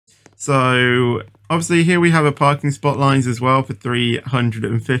So obviously here we have a parking spot lines as well for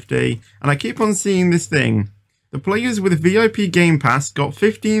 350. And I keep on seeing this thing. The players with VIP Game Pass got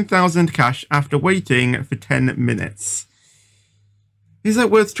 15,000 cash after waiting for 10 minutes. Is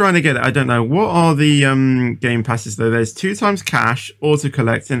that worth trying to get it? I don't know. What are the game passes though? There's 2 times cash, auto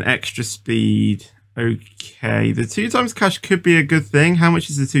collect, and extra speed. Okay, the 2 times cash could be a good thing. How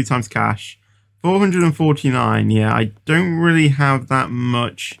much is the 2 times cash? 449. Yeah, I don't really have that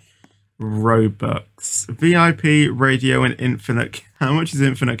much Robux. VIP, radio, and infinite. How much is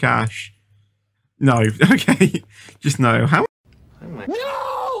infinite cash? No. Okay, just no. How?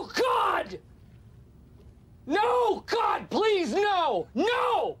 No, God! No, God, please, no!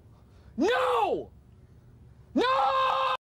 No! No! No!